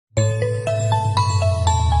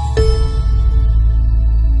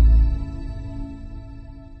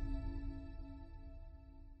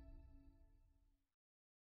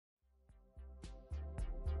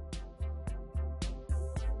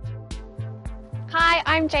Hi,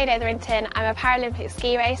 I'm Jade Etherington. I'm a Paralympic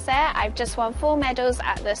ski racer. I've just won 4 medals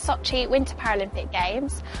at the Sochi Winter Paralympic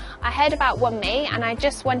Games. I heard about OneMe and I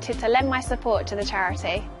just wanted to lend my support to the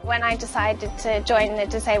charity. When I decided to join the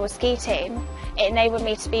disabled ski team, it enabled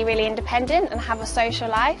me to be really independent and have a social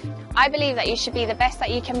life. I believe that you should be the best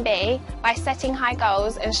that you can be by setting high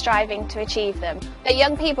goals and striving to achieve them. But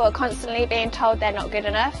young people are constantly being told they're not good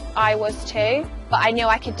enough. I was too, but I knew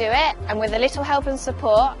I could do it, and with a little help and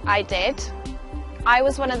support, I did. I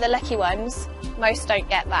was one of the lucky ones. Most don't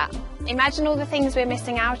get that. Imagine all the things we're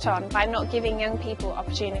missing out on by not giving young people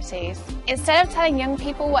opportunities. Instead of telling young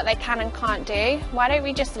people what they can and can't do, why don't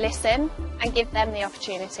we just listen and give them the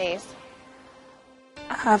opportunities?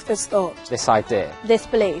 I have this thought. This idea. This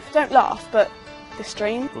belief. Don't laugh, but this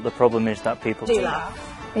dream. Well, the problem is that people do laugh.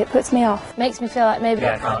 It puts me off. Makes me feel like maybe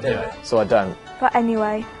I can't do it. So I don't. But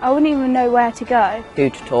anyway, I wouldn't even know where to go. Who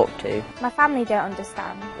to talk to. My family don't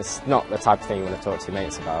understand. It's not the type of thing you want to talk to your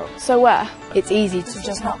mates about. So where? It's easy to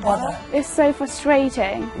just not bother. It's so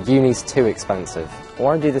frustrating. Uni's too expensive. I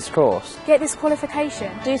want to do this course. Get this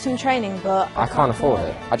qualification. Do some training, but I can't afford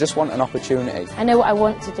it. I just want an opportunity. I know what I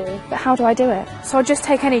want to do, but how do I do it? So I'll just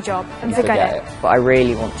take any job and forget it. But I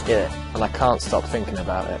really want to do it. And I can't stop thinking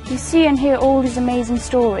about it. You see and hear all these amazing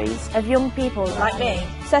stories Of young people like me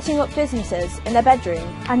setting up businesses in their bedroom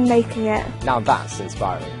and making it. Now that's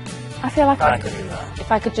inspiring. I feel like I could do that.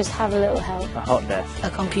 if I could just have a little help. A hot desk. a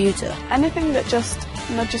computer. Anything that just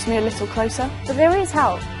nudges me a little closer. But there is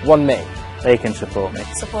help. OneMe. They can support me.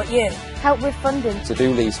 Support you. Help with funding. To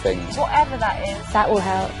do these things. Whatever that is. That will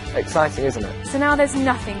help. Exciting, isn't it? So now there's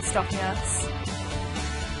nothing stopping us.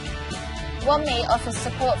 OneMe offers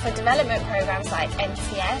support for development programs like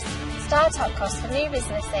NTS, start-up costs for new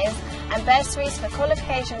businesses, and bursaries for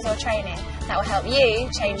qualifications or training that will help you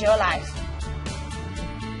change your life.